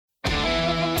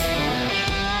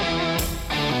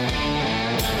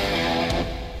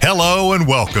Hello and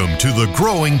welcome to the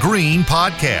Growing Green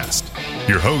podcast.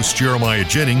 Your host, Jeremiah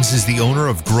Jennings, is the owner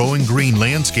of Growing Green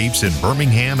Landscapes in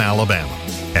Birmingham, Alabama,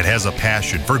 and has a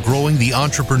passion for growing the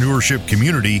entrepreneurship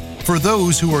community for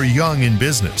those who are young in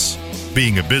business.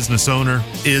 Being a business owner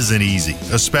isn't easy,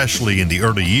 especially in the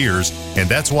early years, and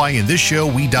that's why in this show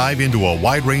we dive into a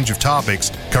wide range of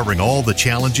topics covering all the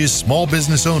challenges small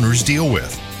business owners deal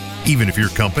with. Even if your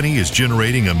company is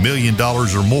generating $1 million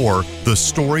or more, the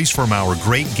stories from our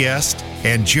great guest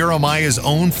and Jeremiah's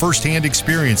own firsthand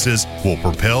experiences will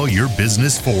propel your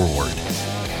business forward.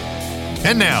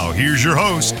 And now, here's your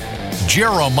host,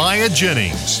 Jeremiah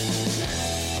Jennings.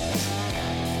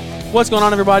 What's going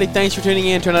on, everybody? Thanks for tuning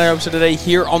in to another episode today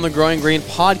here on the Growing Green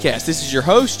podcast. This is your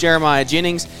host, Jeremiah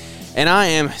Jennings, and I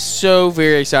am so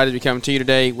very excited to be coming to you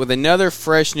today with another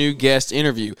fresh new guest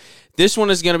interview. This one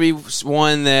is going to be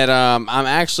one that I'm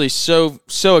actually so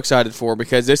excited for,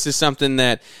 because this is something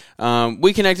that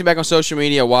we connected back on social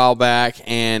media a while back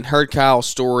and heard Kyle's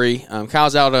story.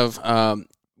 Kyle's out of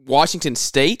Washington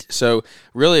State, so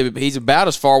really he's about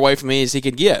as far away from me as he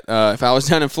could get. If I was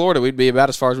down in Florida, we'd be about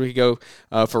as far as we could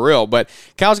go for real. But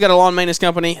Kyle's got a lawn maintenance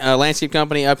company, a landscape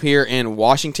company up here in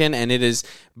Washington, and it is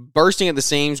bursting at the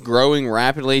seams, growing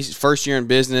rapidly, first year in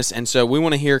business, and so we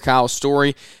want to hear Kyle's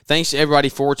story. Thanks to everybody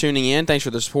for tuning in. Thanks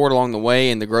for the support along the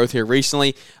way and the growth here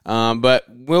recently. But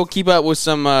we'll keep up with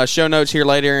some show notes here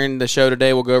later in the show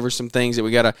today. We'll go over some things that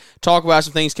we got to talk about,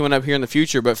 some things coming up here in the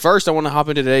future. But first, I want to hop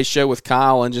into today's show with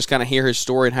Kyle and just kind of hear his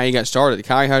story and how you got started.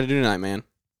 Kyle, how are you doing tonight, man?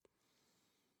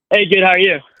 Hey, good. How are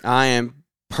you? I am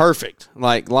perfect.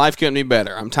 Like, life couldn't be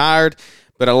better. I'm tired,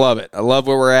 but I love it. I love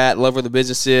where we're at. Love where the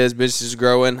business is. Business is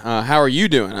growing. How are you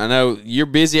doing? I know you're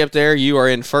busy up there. You are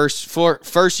in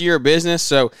first year of business.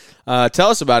 So tell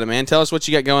us about it, man. Tell us what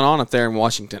you got going on up there in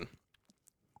Washington.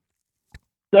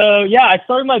 So, yeah, I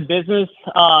started my business.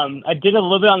 I did a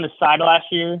little bit on the side last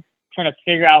year, trying to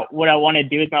figure out what I want to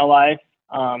do with my life.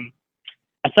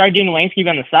 I started doing landscape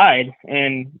on the side,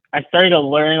 and I started to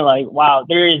learn, like, wow,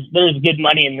 there's good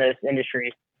money in this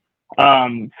industry. So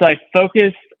I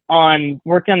focused on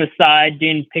working on the side,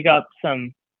 pick up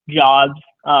some jobs,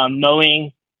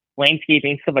 mowing,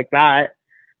 landscaping, stuff like that.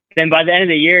 Then by the end of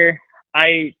the year,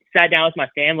 I sat down with my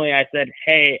family. I said,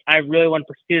 hey, I really want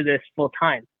to pursue this full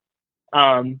time.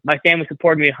 My family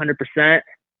supported me 100%.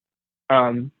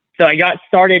 So I got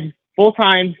started full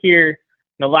time here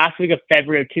the last week of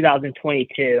February of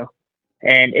 2022,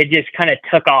 and it just kind of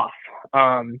took off.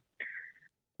 I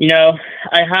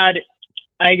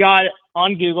got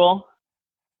on Google.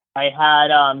 I had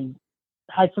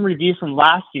some reviews from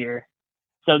last year,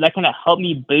 so that kind of helped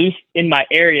me boost in my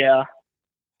area.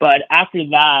 But after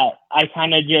that, I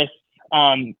kind of just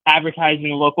advertised in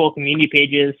local community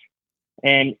pages,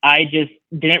 and I just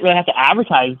didn't really have to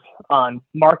advertise on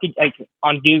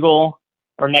on Google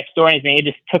or Nextdoor or anything. It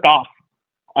just took off.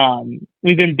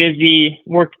 We've been busy,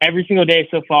 worked every single day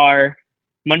so far,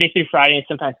 Monday through Friday, and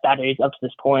sometimes Saturdays up to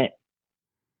this point.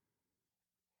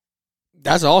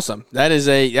 That's awesome. That's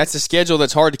a schedule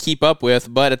that's hard to keep up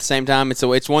with, but at the same time,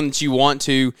 it's one that you want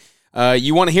to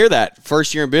hear that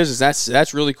first year in business.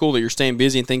 That's really cool that you're staying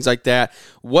busy and things like that.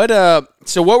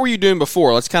 So what were you doing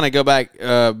before? Let's kind of go back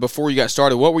before you got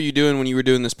started. What were you doing when you were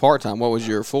doing this part-time? What was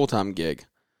your full-time gig?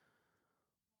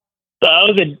 So I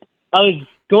was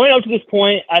going up to this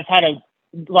point. I've had a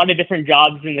lot of different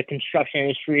jobs in the construction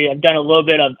industry. I've done a little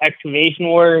bit of excavation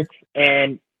work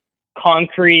and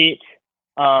concrete.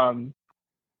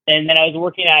 And then I was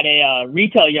working at a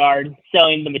retail yard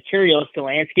selling the materials to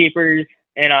landscapers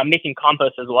and making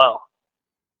compost as well.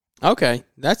 Okay,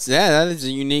 that is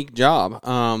a unique job.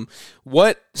 You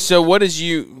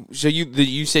said you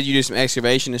do some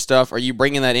excavation and stuff. Are you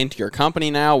bringing that into your company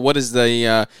now? What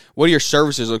do your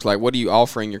services look like? What are you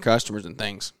offering your customers and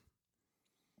things?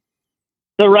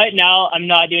 So right now, I'm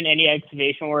not doing any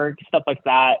excavation work, stuff like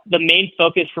that. The main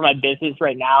focus for my business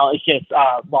right now is just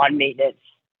lawn maintenance.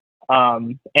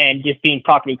 And just doing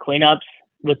property cleanups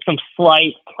with some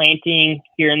slight planting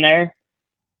here and there.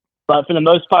 But for the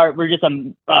most part, we're just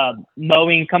a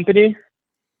mowing company.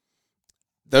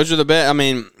 Those are the best. I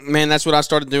mean, man, that's what I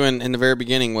started doing in the very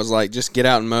beginning, was like just get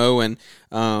out and mow. And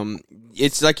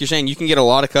it's like you're saying, you can get a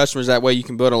lot of customers that way. You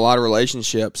can build a lot of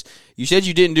relationships. You said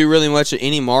you didn't do really much of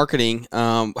any marketing.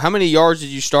 How many yards did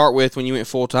you start with when you went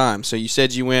full time? So you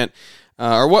said you went.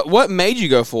 Or what made you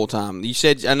go full time? You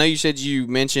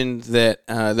mentioned that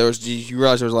you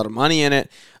realized there was a lot of money in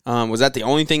it. Was that the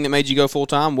only thing that made you go full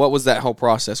time? What was that whole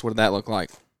process? What did that look like?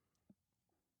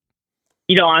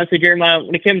 Honestly, Jeremiah,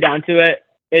 when it came down to it,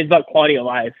 it's about quality of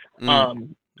life. I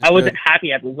wasn't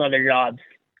happy at those other jobs.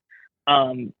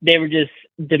 They were just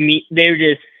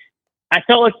I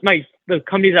felt like the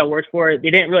companies I worked for, they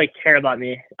didn't really care about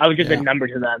me. I was just a number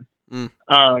to them.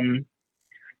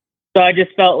 So I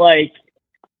just felt like,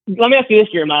 let me ask you this,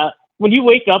 Jeremiah. When you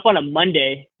wake up on a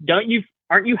Monday, aren't you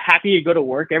happy to go to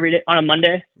work every day on a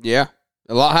Monday? Yeah.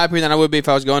 A lot happier than I would be if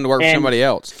I was going to work for somebody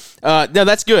else. No,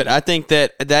 that's good. I think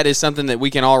that is something that we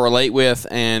can all relate with,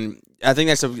 and I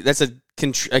think that's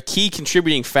a key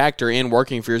contributing factor in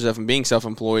working for yourself and being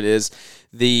self-employed is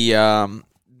the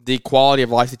quality of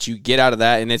life that you get out of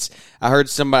that. And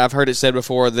I've heard it said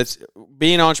before that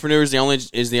being an entrepreneur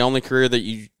is the only career that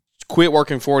you quit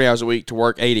working 40 hours a week to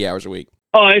work 80 hours a week.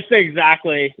 Oh, it's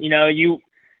exactly.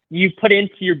 You put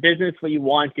into your business what you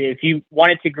want to. If you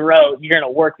want it to grow, you're going to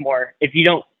work more. If you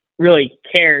don't really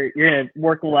care, you're going to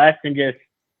work less and just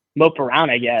mope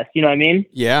around, I guess. You know what I mean?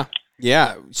 Yeah.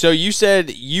 Yeah. So you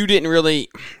said you didn't really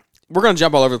 – we're going to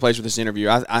jump all over the place with this interview.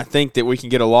 I think that we can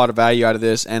get a lot of value out of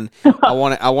this, and I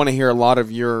want to hear a lot of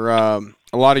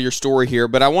your story here.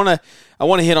 But I want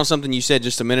to hit on something you said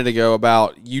just a minute ago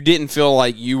about you didn't feel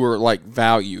like you were like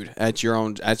valued at your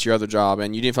other job,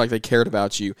 and you didn't feel like they cared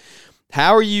about you.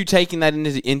 How are you taking that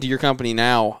into your company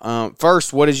now?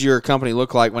 First, what does your company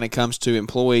look like when it comes to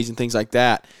employees and things like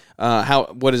that?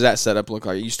 What does that setup look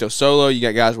like? Are you still solo? You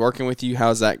got guys working with you?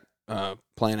 How's that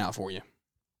playing out for you?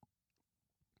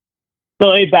 So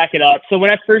let me back it up. So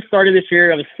when I first started this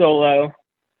year, I was solo.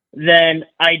 Then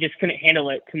I just couldn't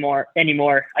handle it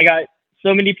anymore. I got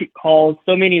so many calls,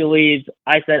 so many leads.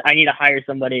 I said I need to hire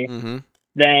somebody. Mm-hmm.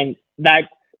 Then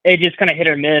it just kind of hit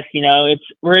or miss,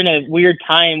 we're in a weird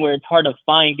time where it's hard to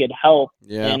find good help.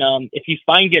 Yeah. And if you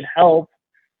find good help,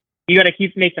 you got to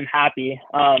make them happy.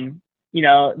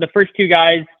 The first two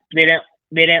guys, they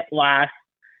didn't last.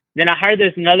 Then I hired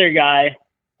this another guy,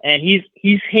 and he's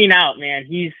hanging out, man.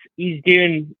 He's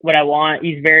doing what I want.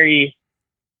 He's very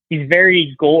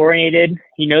goal oriented.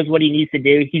 He knows what he needs to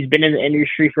do. He's been in the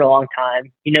industry for a long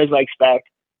time. He knows what I expect.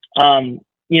 And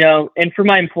for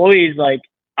my employees, like,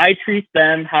 I treat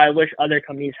them how I wish other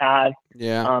companies have.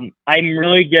 Yeah. I'm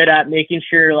really good at making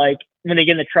sure, like, when they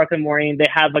get in the truck in the morning, they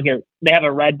have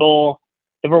a Red Bull.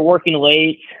 If we're working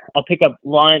late, I'll pick up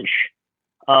lunch.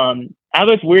 I have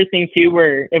this weird thing too,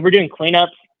 where if we're doing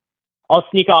cleanups, I'll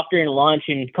sneak off during lunch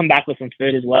and come back with some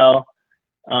food as well.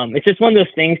 It's just one of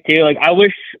those things too. Like, I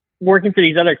wish working for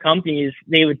these other companies,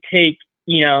 they would take,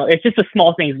 it's just the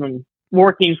small things when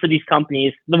working for these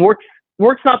companies. The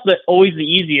work's not always the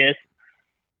easiest.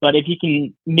 But if you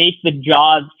can make the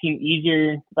job seem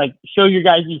easier, like, show your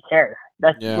guys you care.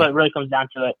 That's what it really comes down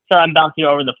to it. So I'm bouncing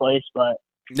all over the place, but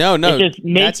no,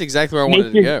 that's exactly where I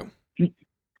wanted to go.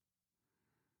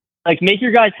 Like, make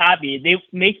your guys happy. They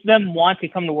make them want to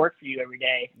come to work for you every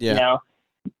day. Yeah.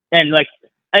 And like,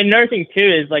 another thing too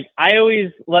is, like, I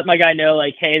always let my guy know,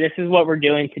 like, hey, this is what we're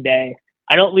doing today.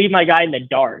 I don't leave my guy in the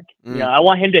dark. I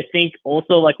want him to think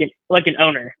also like an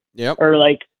owner. Yep. Or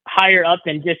like higher up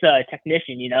than just a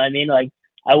technician, you know what I mean? Like,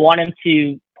 I want him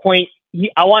to point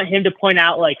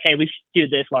out, like, hey, we should do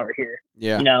this while we're here.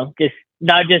 Yeah. Just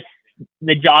not just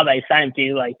the job I assigned him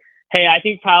to, like, hey, I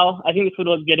think this would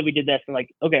look good if we did this. And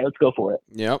like, okay, let's go for it.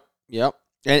 Yep.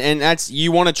 And that's,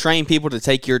 you want to train people to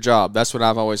take your job. That's what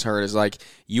I've always heard, is like,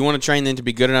 you want to train them to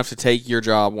be good enough to take your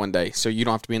job one day, so you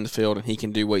don't have to be in the field and he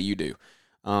can do what you do.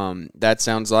 That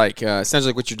sounds like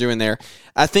what you're doing there.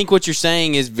 I think what you're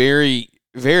saying is very,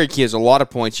 very key. There's a lot of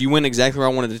points. You went exactly where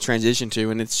I wanted to transition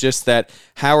to, and it's just that,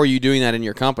 how are you doing that in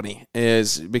your company?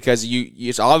 Is because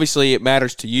it's obviously it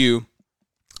matters to you.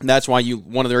 That's why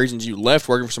one of the reasons you left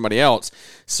working for somebody else.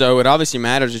 So it obviously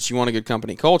matters that you want a good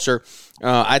company culture.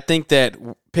 I think that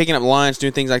picking up lines,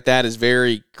 doing things like that is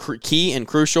very key and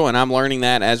crucial, and I'm learning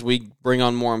that as we bring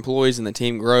on more employees and the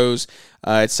team grows.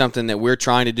 It's something that we're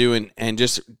trying to do and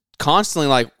just constantly,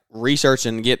 like, research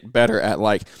and get better at,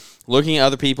 like, looking at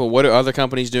other people. What are other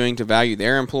companies doing to value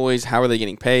their employees? How are they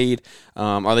getting paid?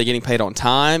 Are they getting paid on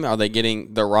time? Are they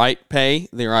getting the right pay,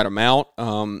 the right amount?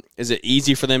 Is it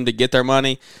easy for them to get their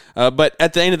money? But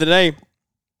at the end of the day,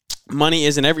 money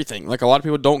isn't everything. Like, a lot of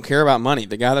people don't care about money.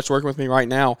 The guy that's working with me right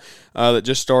now that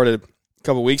just started a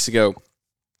couple weeks ago,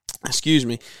 like,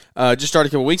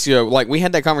 we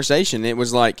had that conversation. It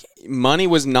was like, money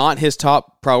was not his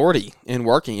top priority in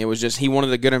working. It was just, he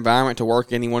wanted a good environment to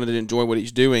work in. He wanted to enjoy what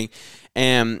he's doing.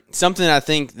 And something I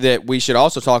think that we should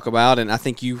also talk about, and I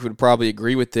think you would probably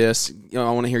agree with this,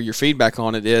 I want to hear your feedback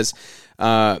on it, is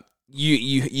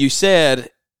you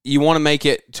said you want to make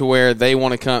it to where they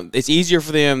want to come. It's easier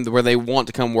for them where they want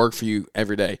to come work for you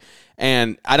every day.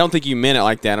 And I don't think you meant it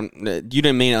like that. You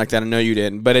didn't mean it like that. I know you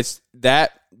didn't. But it's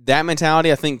that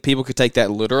mentality, I think people could take that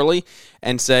literally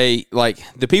and say, like,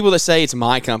 the people that say it's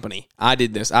my company, I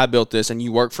did this, I built this, and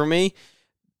you work for me,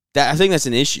 I think that's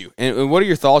an issue. And what are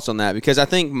your thoughts on that? Because I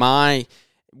think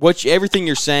everything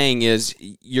you're saying is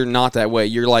you're not that way.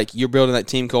 You're building that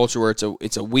team culture where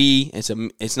it's a we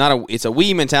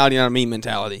mentality, not a me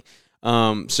mentality.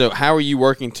 So how are you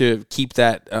working to keep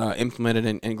that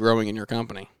implemented and growing in your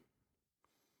company?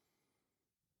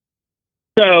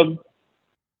 So,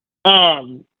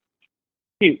 sorry,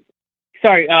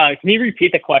 can you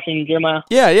repeat the question, Jeremiah?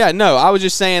 Yeah. No, I was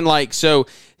just saying, so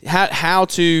how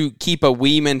to keep a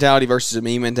we mentality versus a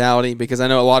me mentality, because I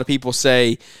know a lot of people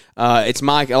say a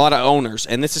lot of owners,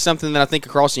 and this is something that I think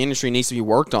across the industry needs to be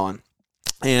worked on.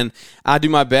 And I do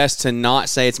my best to not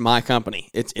say it's my company.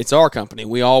 It's our company.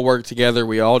 We all work together.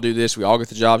 We all do this. We all get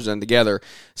the jobs done together.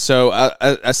 So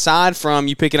aside from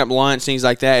you picking up lunch, things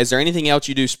like that, is there anything else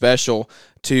you do special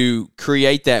to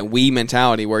create that we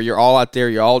mentality where you're all out there,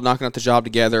 you're all knocking out the job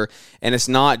together, and it's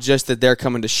not just that they're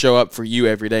coming to show up for you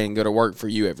every day and go to work for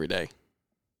you every day?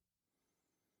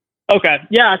 Okay.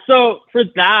 Yeah. So for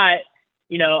that,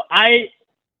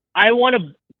 I want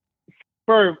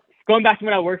to, going back to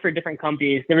when I worked for different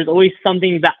companies, there was always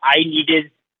something that I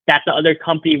needed that the other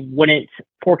company wouldn't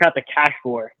fork out the cash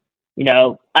for.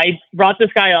 I brought this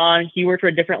guy on. He worked for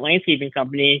a different landscaping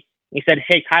company. He said,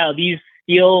 "Hey, Kyle, these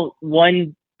steel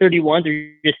 131s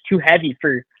are just too heavy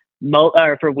for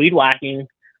weed whacking.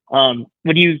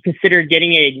 Would you consider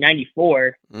getting a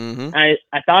 94?" Mm-hmm.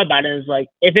 I thought about it. And it was like,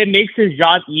 if it makes his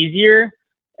job easier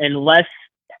and less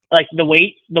like the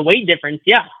weight difference,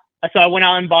 yeah. So I went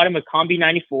out and bought him a Combi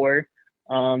 94,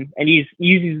 and he's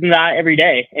using that every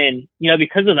day. And,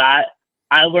 because of that,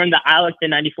 I learned that I like the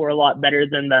 94 a lot better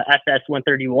than the SS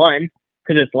 131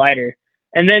 because it's lighter.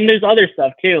 And then there's other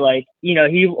stuff too. Like,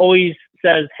 he always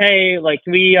says, "Hey, like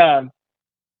if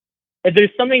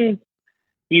there's something,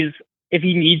 if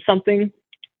he needs something,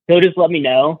 he'll just let me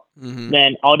know. Mm-hmm.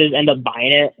 Then I'll just end up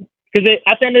buying it." Because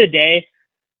at the end of the day,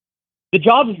 the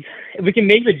job, if we can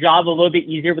make the job a little bit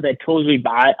easier with the tools we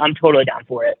buy, I'm totally down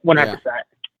for it, 100%.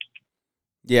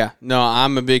 Yeah, no,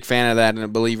 I'm a big fan of that and a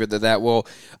believer that well,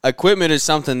 equipment is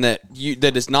something that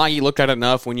is not you looked at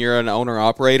enough when you're an owner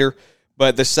operator.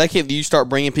 But the second you start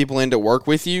bringing people in to work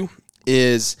with you,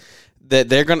 is that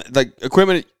they're gonna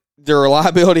equipment. The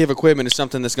reliability of equipment is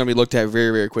something that's going to be looked at very,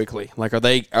 very quickly. Like, are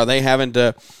they having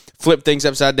to flip things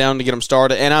upside down to get them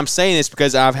started? And I'm saying this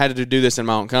because I've had to do this in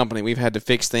my own company. We've had to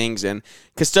fix things, and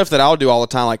because stuff that I'll do all the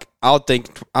time, like I'll do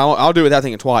it without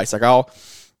thinking twice. Like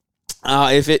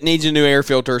if it needs a new air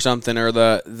filter or something, or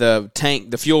the tank,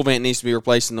 the fuel vent needs to be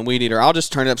replaced in the weed eater, I'll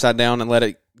just turn it upside down and let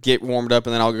it get warmed up,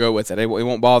 and then I'll go with it. It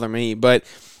won't bother me. But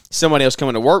somebody else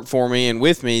coming to work for me and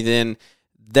with me, then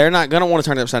they're not going to want to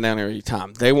turn it upside down every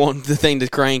time. They want the thing to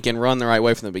crank and run the right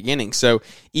way from the beginning. So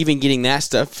even getting that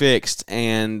stuff fixed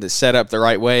and set up the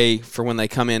right way for when they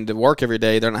come in to work every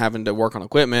day, they're not having to work on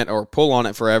equipment or pull on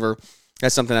it forever.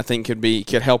 That's something I think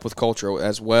could help with culture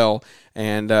as well,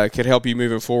 and could help you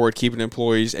moving forward, keeping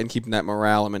employees and keeping that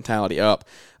morale and mentality up.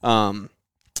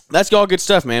 That's all good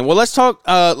stuff, man. Well, let's talk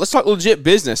legit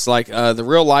business, like the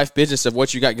real life business of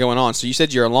what you got going on. So you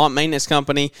said you're a lawn maintenance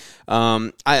company.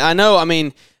 I know. I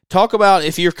mean, talk about,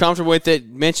 if you're comfortable with it.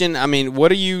 Mention. I mean,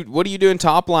 what are you doing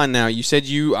top line now? You said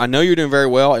I know you're doing very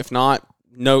well. If not,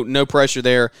 no pressure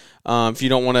there. If you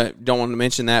don't want to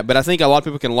mention that, but I think a lot of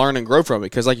people can learn and grow from it,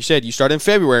 because, like you said, you started in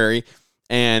February.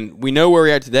 And we know where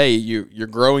we're at today. You're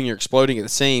growing, you're exploding at the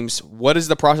seams. What has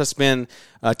the process been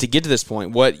to get to this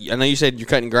point? I know you said you're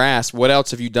cutting grass. What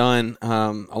else have you done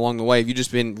along the way? Have you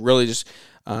just been really just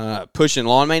pushing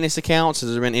lawn maintenance accounts?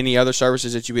 Has there been any other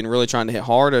services that you've been really trying to hit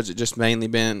hard, or has it just mainly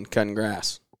been cutting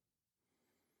grass?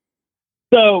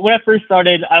 So when I first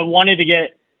started, I wanted to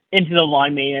get into the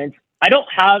lawn maintenance. I don't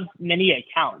have many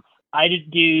accounts. I just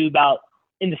do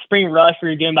in the spring rush, we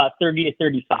were doing about 30 to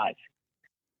 35.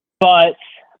 But,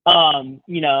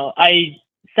 I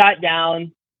sat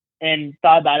down and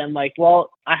thought about it. I'm like,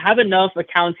 well, I have enough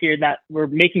accounts here that we're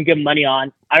making good money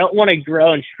on. I don't want to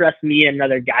grow and stress me and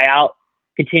another guy out,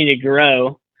 continue to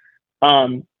grow.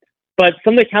 But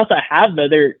some of the accounts I have, though,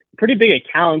 they're pretty big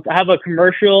accounts. I have a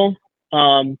commercial,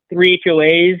 3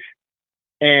 HOAs,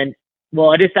 and,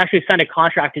 well, I just actually signed a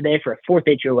contract today for a 4th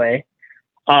HOA.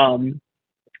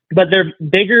 But they're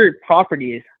bigger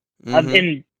properties. Mm-hmm.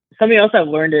 And something else I've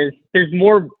learned is there's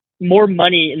more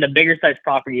money in the bigger size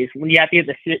properties when you have to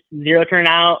get the zero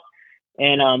turnout,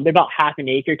 and they're about half an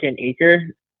acre to an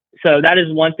acre. So that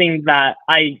is one thing that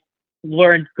I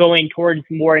learned going towards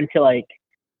more into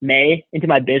May into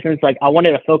my business. Like, I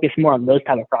wanted to focus more on those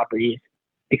type of properties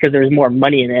because there's more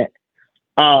money in it.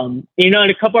 And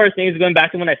a couple other things going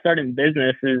back to when I started in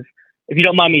business is, if you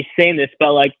don't mind me saying this,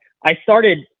 but I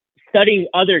started studying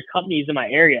other companies in my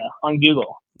area on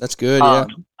Google. That's good. Yeah.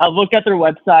 I looked at their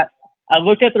website. I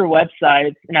looked at their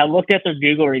websites and I looked at their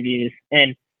Google reviews,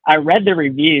 and I read the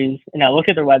reviews and I looked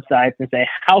at their websites and say,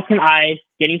 how can I,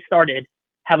 getting started,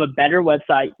 have a better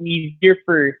website, easier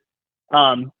for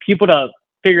people to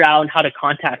figure out how to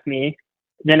contact me?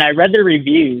 Then I read their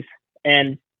reviews,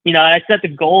 and I set the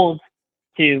goals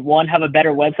to, one, have a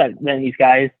better website than these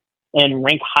guys and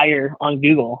rank higher on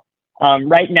Google.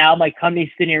 Right now, my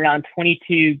company's sitting around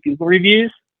 22 Google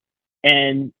reviews,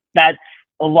 and that's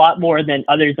a lot more than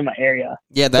others in my area.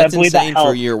 Yeah, that's insane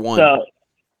for year one. So,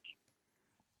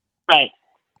 right.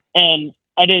 And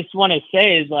I just want to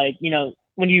say is, like,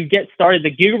 when you get started,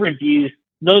 the Google reviews,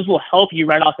 those will help you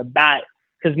right off the bat,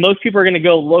 because most people are going to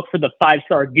go look for the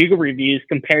 5-star Google reviews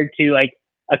compared to like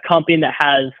a company that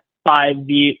has 5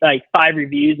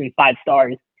 reviews and 5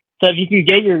 stars. So if you can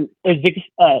get your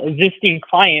existing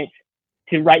clients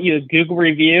to write you a Google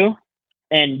review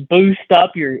and boost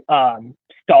up your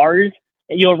stars,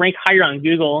 you'll rank higher on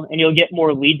Google and you'll get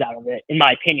more leads out of it. In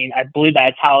my opinion, I believe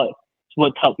that's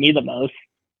what's helped me the most.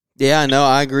 Yeah, no,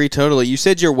 I agree totally. You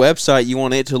said your website, you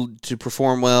want it to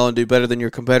perform well and do better than your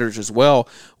competitors as well.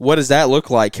 What does that look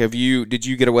like? Did you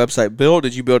get a website built?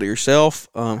 Did you build it yourself?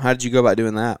 How did you go about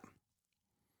doing that?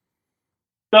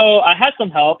 So I had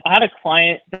some help. I had a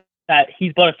client that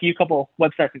he's built a couple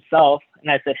websites himself,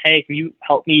 and I said, hey, can you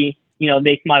help me,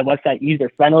 make my website user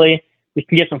friendly? We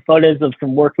can get some photos of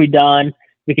some work we've done.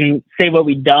 We can say what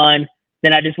we've done.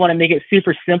 Then I just want to make it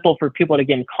super simple for people to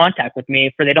get in contact with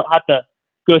me, for they don't have to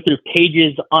go through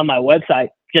pages on my website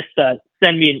just to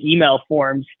send me an email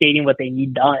form stating what they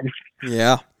need done.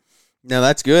 Yeah. No,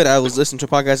 that's good. I was listening to a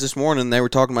podcast this morning, and they were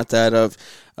talking about that of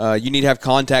you need to have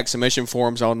contact submission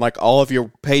forms on like all of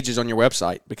your pages on your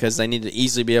website, because they need to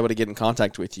easily be able to get in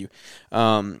contact with you.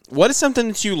 What is something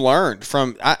that you learned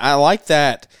from, I like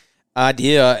that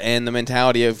idea and the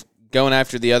mentality of going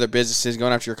after the other businesses,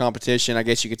 going after your competition, I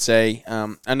guess you could say.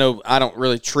 I know I don't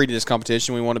really treat it as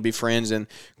competition. We want to be friends and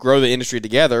grow the industry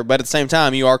together. But at the same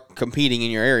time, you are competing in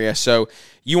your area. So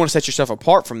you want to set yourself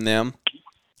apart from them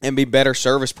and be better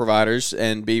service providers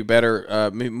and be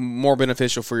better, more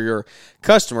beneficial for your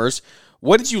customers.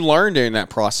 What did you learn during that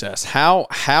process?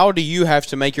 How do you have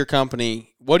to make your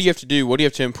company, what do you have to do? What do you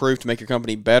have to improve to make your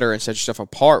company better and set yourself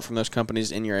apart from those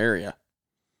companies in your area?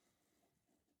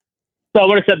 So I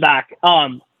want to step back.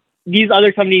 These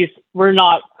other companies, we're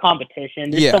not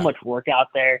competition. There's so much work out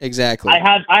there. Exactly. I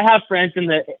have friends in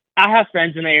the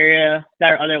area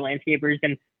that are other landscapers,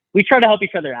 and we try to help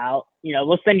each other out.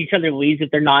 We'll send each other leads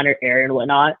if they're not in our area and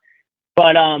whatnot.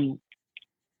 But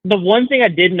the one thing I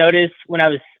did notice when I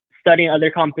was studying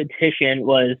other competition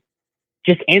was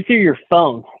just answer your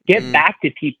phone. Get back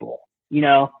to people.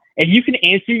 If you can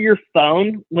answer your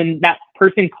phone when that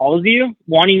person calls you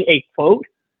wanting a quote,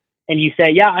 and you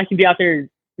say, yeah, I can be out there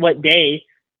what day,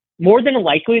 more than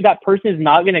likely that person is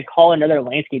not going to call another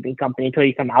landscaping company until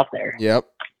you come out there. Yep.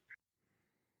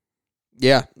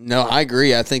 Yeah, no, I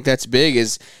agree. I think that's big,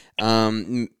 is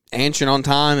answering on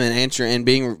time and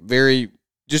being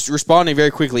just responding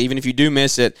very quickly. Even if you do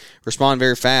miss it, respond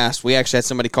very fast. We actually had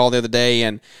somebody call the other day,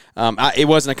 and it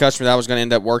wasn't a customer that I was going to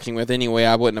end up working with anyway.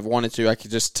 I wouldn't have wanted to. I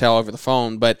could just tell over the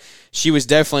phone. But she was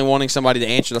definitely wanting somebody to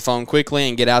answer the phone quickly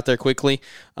and get out there quickly.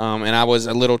 And I was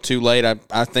a little too late.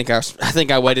 I think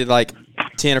I waited like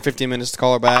 10 or 15 minutes to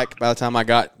call her back by the time I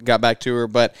got back to her.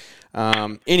 But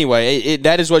anyway,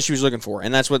 that is what she was looking for,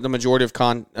 and that's what the majority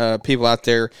of people out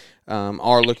there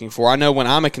are looking for. I know when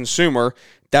I'm a consumer,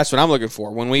 that's what I'm looking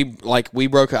for. When we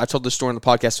broke, I told this story in the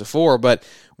podcast before, but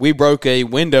we broke a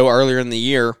window earlier in the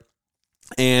year,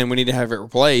 and we need to have it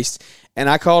replaced. And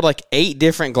I called like 8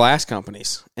 different glass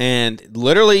companies, and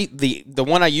literally the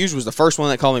one I used was the first one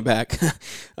that called me back,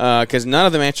 because none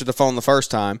of them answered the phone the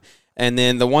first time. And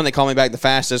then the one that called me back the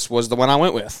fastest was the one I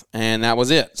went with, and that was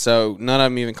it. So none of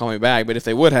them even called me back. But if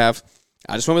they would have,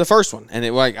 I just went with the first one. And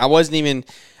I didn't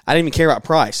even care about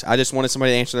price. I just wanted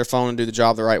somebody to answer their phone and do the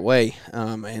job the right way.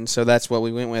 And so that's what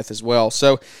we went with as well.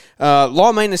 So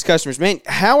lawn maintenance customers, man,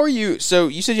 how are you? So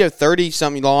you said you have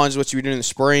 30-something lawns, what you were doing in the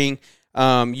spring.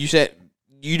 You said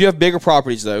you do have bigger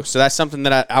properties, though. So that's something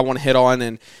that I want to hit on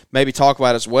and maybe talk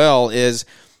about as well. Is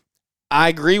I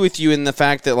agree with you in the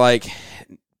fact that, like,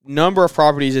 number of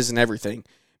properties isn't everything,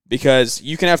 because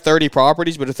you can have 30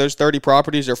 properties, but if those 30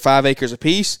 properties are 5 acres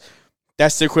apiece,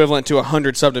 that's the equivalent to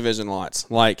 100 subdivision lots.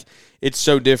 Like, it's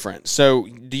so different. So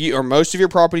are most of your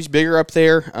properties bigger up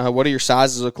there? What do your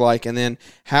sizes look like? And then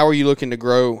how are you looking to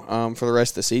grow for the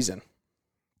rest of the season?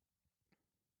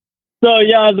 So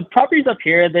yeah, the properties up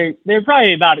here, they're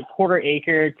probably about a quarter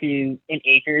acre to an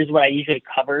acre is what I usually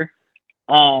cover.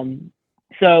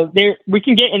 So we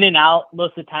can get in and out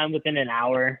most of the time within an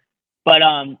hour, but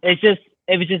it just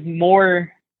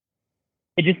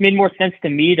made more sense to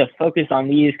me to focus on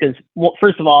these because, well,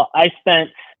 first of all, I spent,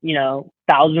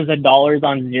 thousands of dollars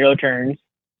on zero turns,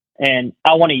 and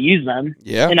I want to use them.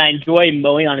 Yeah. And I enjoy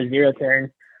mowing on a zero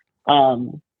turn.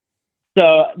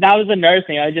 So that was another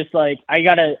thing. I was just like, I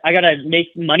gotta make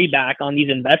money back on these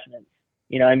investments.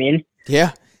 You know what I mean?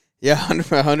 Yeah. Yeah,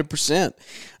 100%.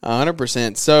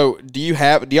 100%. So do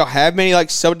y'all have many like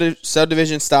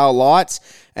subdivision style lots,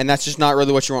 and that's just not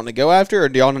really what you're wanting to go after, or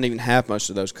do y'all not even have most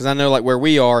of those? Because I know like where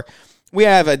we are, we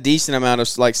have a decent amount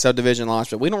of like subdivision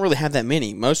lots, but we don't really have that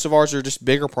many. Most of ours are just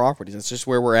bigger properties. That's just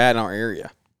where we're at in our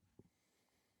area.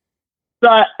 So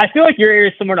I feel like your area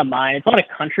is similar to mine. It's not a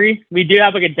country. We do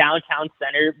have like a downtown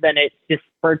center, then it just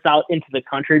spurts out into the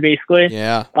country basically.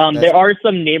 Yeah. There are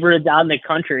some neighborhoods out in the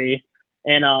country,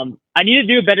 and I need to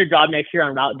do a better job next year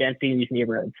on route density in these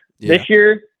neighborhoods. Yeah. This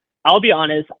year, I'll be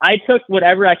honest, I took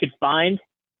whatever I could find,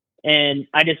 and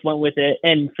I just went with it.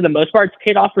 And for the most part, it's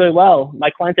paid off really well.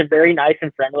 My clients are very nice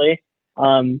and friendly,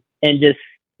 and just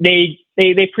they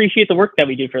appreciate the work that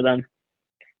we do for them.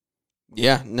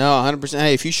 Yeah, no, 100%.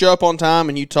 Hey, if you show up on time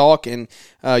and you talk and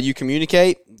you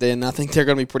communicate, then I think they're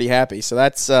going to be pretty happy. So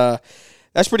that's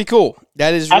pretty cool.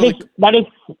 That is really that is.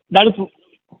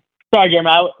 Sorry, Jeremy,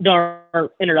 I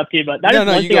don't interrupt you, but that is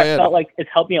one thing I felt like it's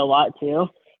helped me a lot too.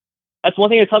 That's one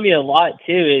thing that's helped me a lot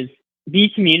too is be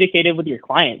communicative with your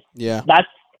clients. Yeah,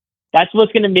 that's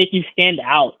what's going to make you stand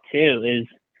out too. Is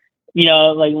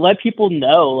like let people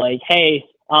know like, hey,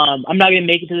 I'm not going to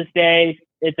make it to this day.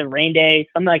 It's a rain day,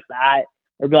 something like that.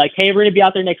 Or be like, hey, we're going to be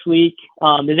out there next week.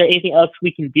 Is there anything else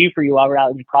we can do for you while we're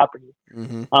out in the property?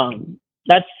 Mm-hmm.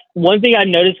 That's one thing I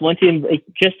noticed once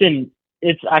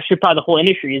it's actually probably the whole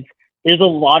industry is there's a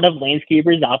lot of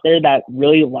landscapers out there that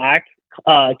really lack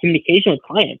communication with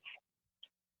clients.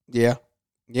 Yeah.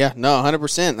 Yeah, no,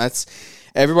 100%. That's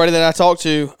everybody that I talk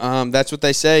to. That's what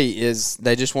they say is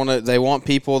they want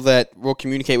people that will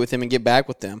communicate with them and get back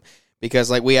with them.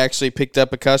 Because like we actually picked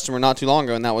up a customer not too long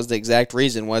ago, and that was the exact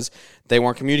reason was they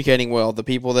weren't communicating well. The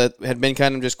people that had been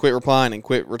kind of just quit replying and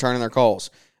quit returning their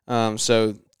calls.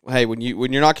 So hey, when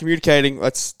you're not communicating,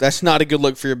 that's not a good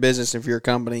look for your business and for your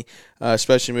company,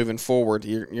 especially moving forward.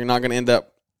 You're not going to end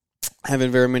up having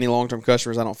very many long-term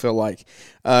customers, I don't feel like.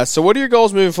 So what are your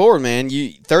goals moving forward, man?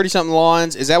 You 30-something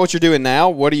lawns. Is that what you're doing now?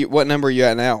 What number are you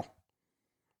at now?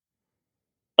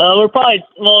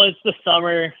 It's the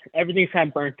summer. Everything's kind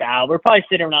of burnt out. We're probably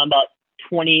sitting around about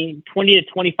 20 to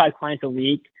 25 clients a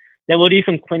week. Then we'll do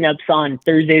some cleanups on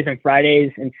Thursdays and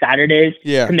Fridays and Saturdays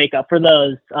to make up for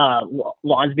those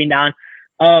lawns being down.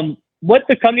 What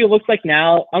the company looks like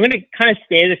now, I'm going to kind of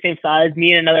stay the same size,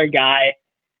 me and another guy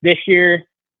this year.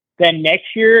 Then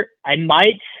next year, I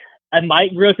might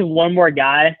grow to one more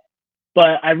guy,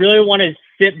 but I really want to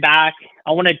sit back.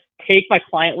 I want to take my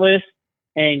client list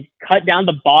and cut down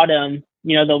the bottom,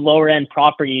 the lower end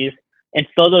properties, and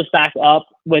fill those back up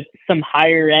with some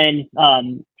higher end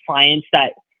clients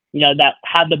that that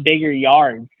have the bigger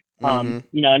yards, and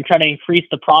try to increase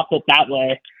the profit that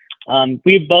way.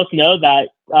 We both know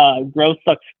that growth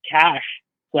sucks cash.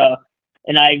 So,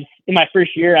 and in my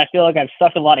first year, I feel like I've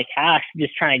sucked a lot of cash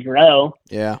just trying to grow.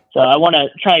 Yeah. So I want to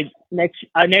try next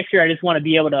year. I just want to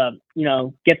be able to,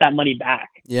 get that money back.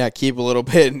 Yeah. Keep a little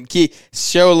bit and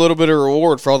show a little bit of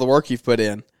reward for all the work you've put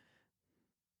in.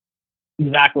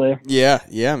 Exactly. Yeah.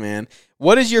 Yeah, man.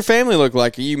 What does your family look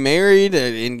like? Are you married,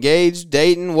 engaged,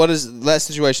 dating? What does that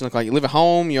situation look like? You live at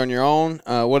home? You're on your own?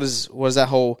 What does that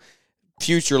whole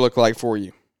future look like for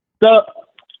you?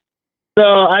 So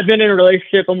I've been in a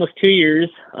relationship almost 2 years.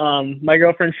 My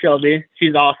girlfriend Shelby,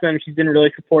 she's awesome. She's been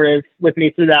really supportive with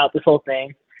me throughout this whole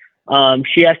thing.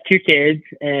 She has 2 kids,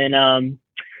 and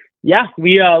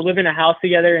we live in a house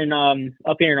together in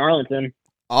up here in Arlington.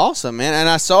 Awesome, man. And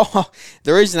I saw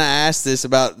the reason I asked this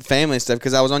about family stuff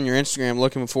because I was on your Instagram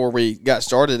looking before we got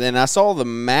started, and I saw the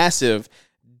massive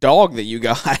dog that you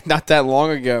got not that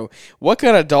long ago. What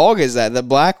kind of dog is that? The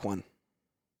black one?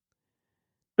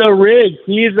 So Riggs,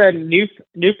 he's a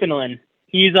Newfoundland.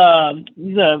 He's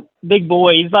a big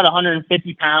boy. He's about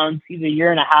 150 pounds. He's a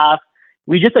year and a half.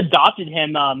 We just adopted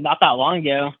him not that long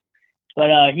ago,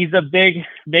 but he's a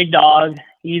big dog.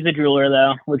 He's a drooler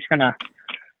though, which kind of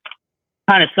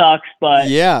sucks. But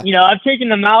yeah, I've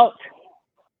taken him out.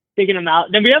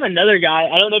 Then we have another guy.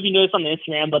 I don't know if you noticed on the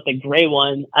Instagram, but the gray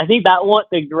one. I think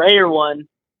the grayer one,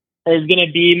 is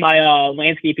gonna be my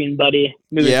landscaping buddy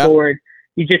moving forward.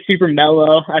 He's just super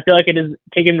mellow. I feel like I just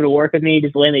take him to work with me,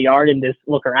 just lay in the yard and just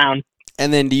look around.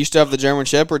 And then do you still have the German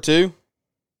Shepherd too?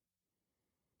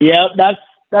 Yeah,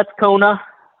 that's Kona.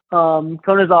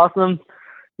 Kona's awesome.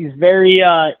 He's very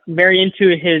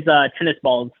into his tennis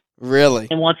balls Really?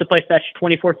 and wants to play fetch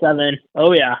 24/7.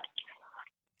 Oh yeah.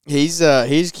 He's a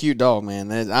cute dog,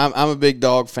 man. I'm a big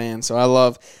dog fan, so I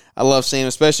love seeing him,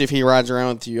 especially if he rides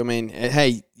around with you. I mean,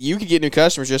 hey, you could get new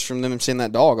customers just from them seeing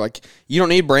that dog. Like, you don't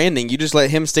need branding. You just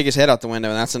let him stick his head out the window,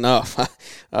 and that's enough.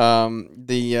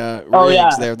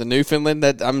 Riggs there, the Newfoundland,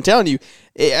 that I'm telling you,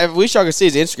 I wish y'all could see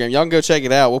his Instagram. Y'all can go check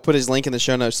it out. We'll put his link in the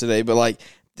show notes today. But, like,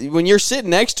 when you're sitting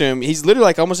next to him, he's literally,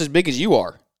 like, almost as big as you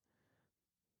are.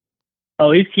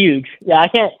 Oh, he's huge. Yeah, I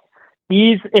can't.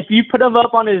 If you put him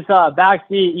up on his back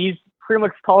seat, he's pretty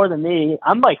much taller than me.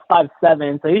 I'm like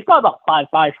 5'7", so he's probably about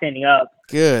 5'5" standing up.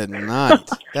 Good night.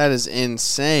 That is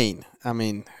insane. I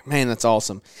mean, man, that's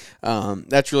awesome.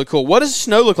 That's really cool. What does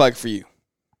snow look like for you?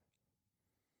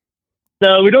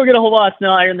 So we don't get a whole lot of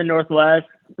snow out here in the Northwest.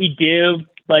 We do,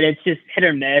 but it's just hit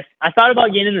or miss. I thought about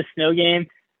getting in the snow game,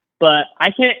 but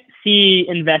I can't see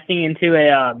investing into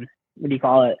a what do you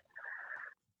call it?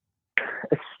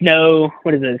 A snow.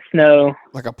 What is it? Snow.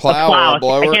 Like a plow or a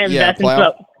blower? I can't invest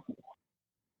into.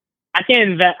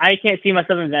 I can't see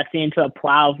myself investing into a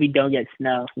plow if we don't get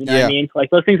snow. You know what I mean? Like,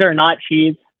 those things are not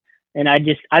cheap, and I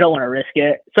don't want to risk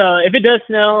it. So if it does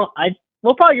snow,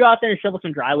 we'll probably go out there and shovel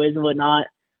some driveways and whatnot.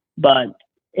 But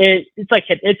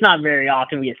it's not very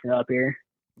often we get snow up here.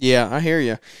 Yeah, I hear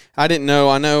you. I didn't know.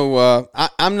 I know.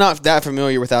 I'm not that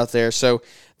familiar with out there. So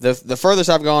the furthest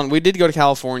I've gone, we did go to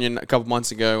California a couple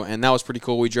months ago, and that was pretty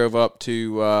cool. We drove up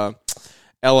to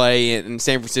L.A. and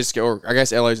San Francisco, or I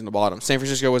guess L.A.'s in the bottom. San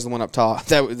Francisco was the one up top.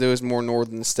 That was more north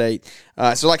in the state.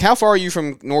 So, like, how far are you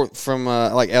from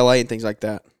like L.A. and things like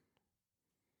that?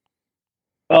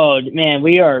 Oh man,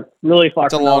 we are really far.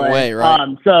 It's from a long LA. way,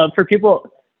 right? So for people,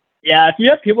 if you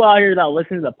have people out here that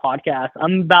listen to the podcast,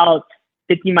 I'm about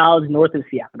 50 miles north of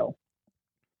Seattle.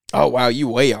 Oh wow,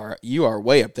 you are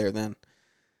way up there then.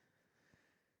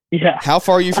 Yeah. How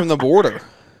far are you from the border?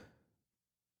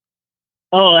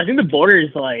 Oh, I think the border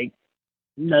is like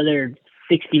another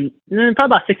 60, probably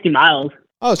about 60 miles.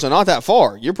 Oh, so not that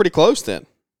far. You're pretty close then.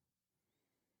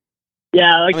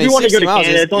 Yeah, like, if you want to go to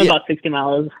Canada, it's only about 60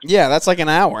 miles. Yeah, that's like an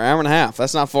hour and a half.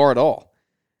 That's not far at all.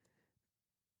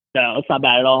 No, it's not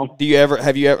bad at all. Do you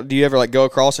ever like go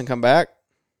across and come back?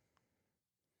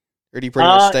 Or do you pretty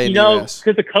much stay in the U.S.?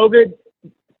 Because of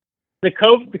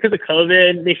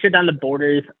COVID, they shut down the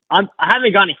borders. I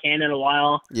haven't gone to Canada in a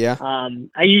while. Yeah.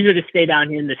 I usually just stay down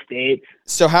here in the States.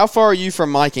 So how far are you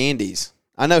from Mike Andes?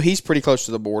 I know he's pretty close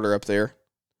to the border up there.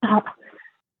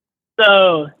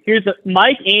 So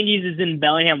Mike Andes is in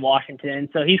Bellingham, Washington.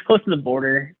 So he's close to the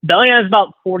border. Bellingham is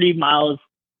about 40 miles,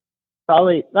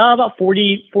 probably about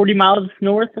 40 miles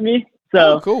north of me.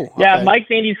 So cool. Yeah, okay. Mike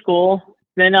Andes cool.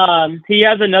 Then he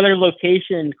has another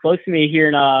location close to me here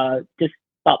in just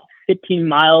about 15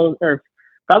 miles or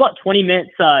about 20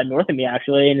 minutes north of me,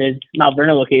 actually, in his Mount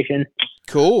Vernon location.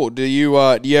 Cool. Do you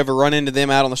ever run into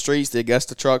them out on the streets, the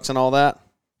Augusta trucks and all that?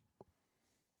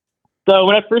 So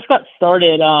when I first got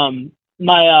started, I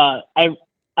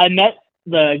met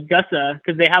the Augusta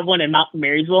because they have one in Mount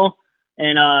Marysville,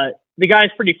 and the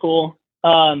guy's pretty cool.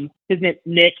 His name's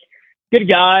Nick, good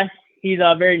guy. He's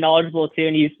very knowledgeable too,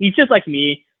 and he's just like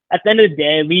me. At the end of the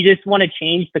day, we just want to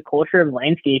change the culture of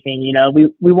landscaping. You know,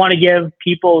 we want to give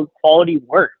people quality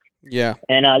work. Yeah.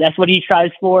 And that's what he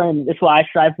strives for, and that's what I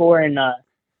strive for. And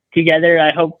together,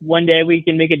 I hope one day we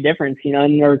can make a difference, in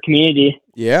our community.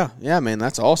 Yeah, man,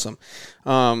 that's awesome.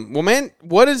 Well, man,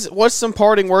 what's some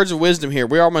parting words of wisdom here?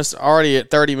 We're almost already at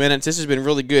 30 minutes. This has been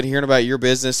really good hearing about your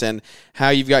business and how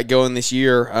you've got going this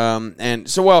year. And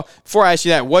so, before I ask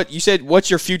you that, what's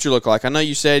your future look like? I know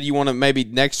you said you want to maybe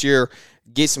next year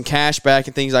get some cash back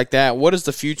and things like that. What does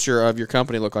the future of your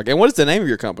company look like? And what is the name of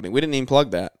your company? We didn't even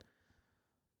plug that.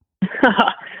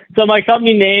 So my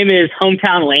company name is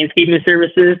Hometown Landscaping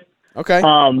Services. Okay.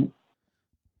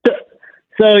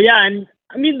 So yeah, and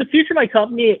I mean the future of my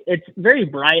company, it's very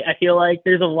bright. I feel like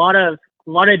there's a lot of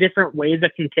different ways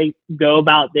that can go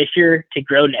about this year to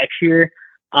grow next year.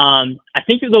 I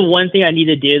think the one thing I need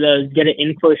to do though is get an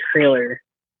enclosed trailer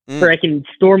where I can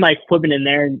store my equipment in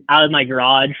there and out of my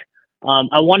garage.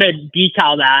 I want to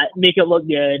decal that, make it look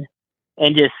good,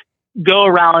 and just go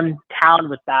around town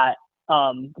with that.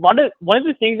 One of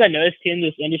the things I noticed in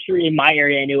this industry, in my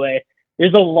area anyway,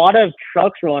 there's a lot of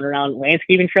trucks rolling around,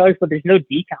 landscaping trailers, but there's no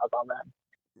decals on them.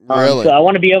 Really? So I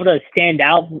want to be able to stand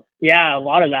out. Yeah, a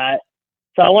lot of that.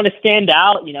 So I want to stand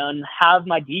out, and have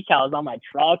my decals on my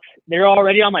trucks. They're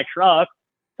already on my truck,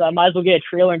 so I might as well get a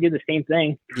trailer and do the same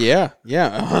thing. Yeah.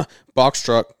 Box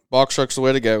truck. Box truck's the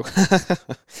way to go.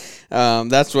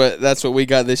 That's what we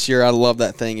got this year. I love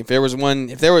that thing. If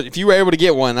you were able to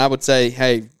get one, I would say,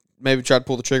 hey, maybe try to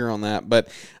pull the trigger on that. But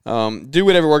do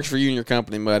whatever works for you and your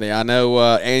company, buddy. I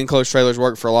know enclosed trailers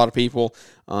work for a lot of people.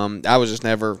 I was just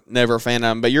never a fan of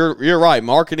them. But you're right.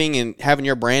 Marketing and having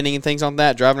your branding and things like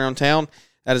that, driving around town,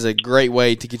 that is a great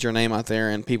way to get your name out there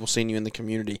and people seeing you in the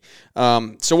community.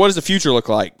 So what does the future look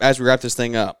like as we wrap this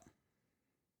thing up?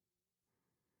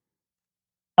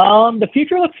 The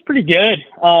future looks pretty good.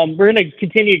 We're going to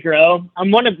continue to grow. I'm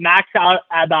going to max out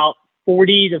at about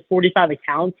 40 to 45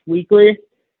 accounts weekly.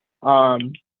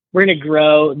 We're going to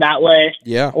grow that way.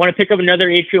 Yeah. I want to pick up another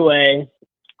HOA.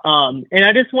 And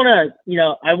I just want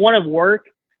to, I want to work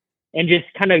and just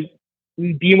kind of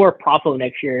be more profitable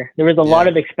next year. There was a lot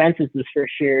of expenses this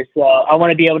first year. So I want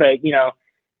to be able to,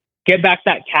 get back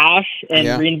that cash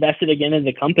and reinvest it again in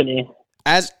the company.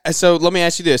 So let me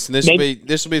ask you this, and this will be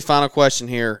the final question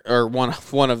here, or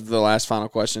one of the last final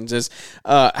questions is,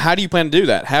 how do you plan to do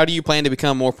that? How do you plan to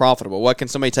become more profitable? What can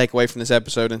somebody take away from this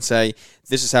episode and say,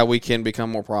 this is how we can become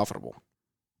more profitable?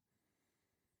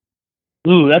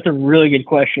 Ooh, that's a really good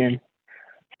question.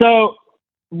 So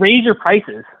raise your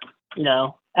prices.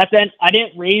 I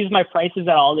didn't raise my prices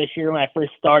at all this year when I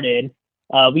first started.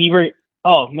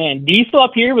 Diesel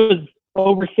up here was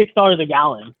over $6 a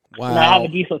gallon. Wow. And I have a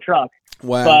diesel truck.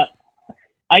 Wow. But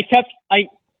I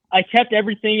kept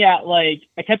everything at I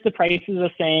kept the prices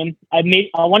the same. I didn't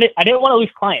want to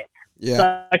lose clients. Yeah.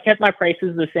 So I kept my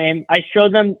prices the same. I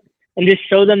showed them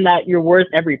that you're worth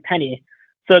every penny.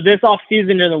 So this off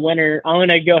season in the winter, I'm going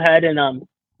to go ahead and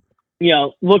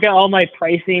look at all my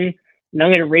pricing, and I'm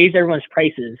going to raise everyone's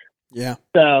prices. Yeah.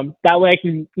 So that way I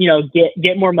can,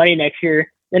 get more money next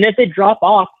year. And if they drop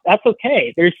off, that's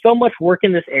okay. There's so much work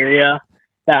in this area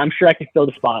that I'm sure I can fill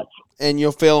the spots. And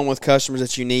you'll fill them with customers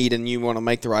that you need and you want to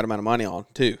make the right amount of money on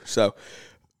too. So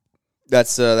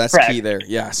that's key there.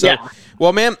 Yeah. So,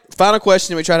 Well, man, final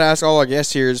question we try to ask all our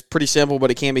guests here is pretty simple,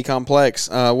 but it can be complex.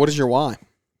 What is your why?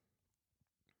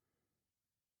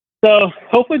 So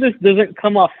hopefully this doesn't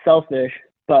come off selfish,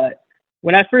 but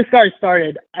when I first got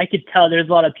started, I could tell there's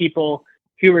a lot of people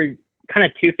who were kind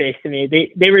of two-faced to me.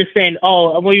 They were saying,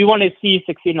 oh, well, we want to see you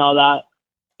succeed and all that.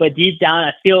 But deep down,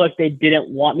 I feel like they didn't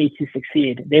want me to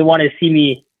succeed. They want to see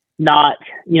me not,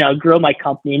 grow my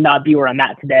company, not be where I'm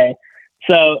at today.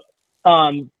 So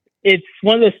it's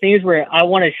one of those things where I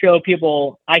want to show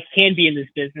people I can be in this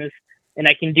business and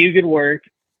I can do good work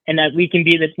and that we can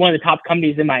be one of the top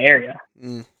companies in my area.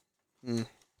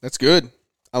 That's good.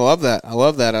 I love that. I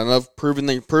love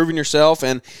proving yourself,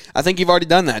 and I think you've already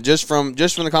done that just from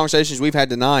the conversations we've had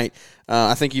tonight.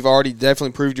 I think you've already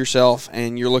definitely proved yourself,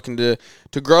 and you're looking to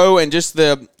grow. And just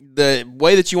the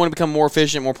way that you want to become more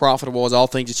efficient, more profitable, is all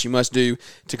things that you must do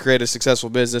to create a successful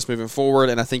business moving forward.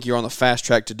 And I think you're on the fast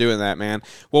track to doing that, man.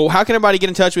 Well, how can everybody get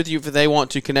in touch with you if they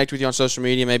want to connect with you on social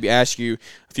media? Maybe ask you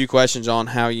a few questions on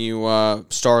how you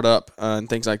start up and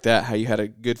things like that. How you had a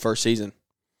good first season.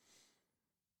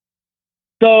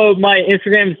 So my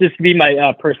Instagram is just going to be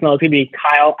my personal. It's going to be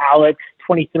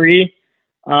KyleAlex23.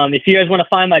 If you guys want to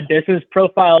find my business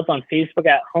profile, it's on Facebook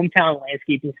at Hometown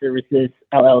Landscaping Services,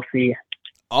 LLC.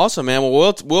 Awesome, man.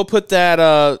 Well, we'll put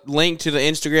that link to the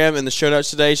Instagram in the show notes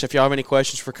today. So if y'all have any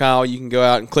questions for Kyle, you can go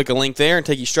out and click a link there and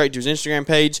take you straight to his Instagram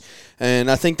page.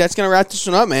 And I think that's going to wrap this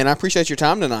one up, man. I appreciate your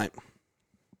time tonight.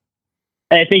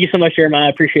 Hey, thank you so much, Jeremiah. I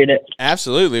appreciate it.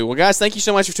 Absolutely. Well, guys, thank you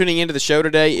so much for tuning into the show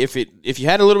today. If you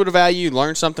had a little bit of value,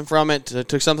 learned something from it,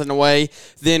 took something away,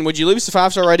 then would you leave us a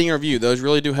 5-star rating and review? Those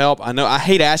really do help. I know I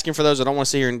hate asking for those. I don't want to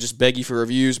sit here and just beg you for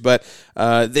reviews, but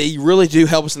they really do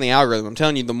help us in the algorithm. I'm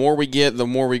telling you, the more we get, the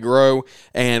more we grow.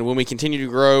 And when we continue to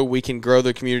grow, we can grow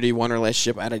the community one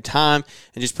relationship at a time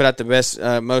and just put out the best,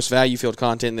 most value-filled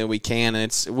content that we can.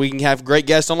 And we can have great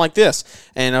guests on like this.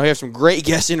 And we have some great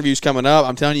guest interviews coming up.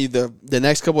 I'm telling you, the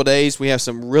next couple of days we have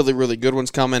some really, really good ones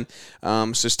coming.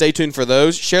 So stay tuned for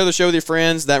those. Share the show with your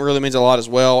friends. That really means a lot as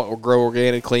well. Or grow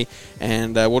organically.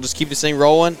 And we'll just keep this thing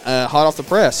rolling hot off the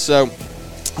press. So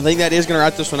I think that is going to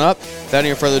wrap this one up. Without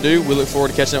any further ado, we look forward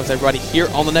to catching up with everybody here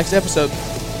on the next episode.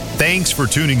 Thanks for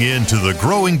tuning in to the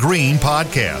Growing Green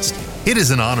podcast. It is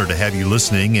an honor to have you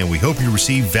listening, and we hope you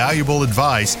receive valuable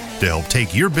advice to help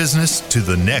take your business to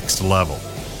the next level.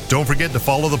 Don't forget to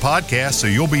follow the podcast so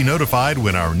you'll be notified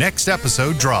when our next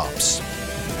episode drops.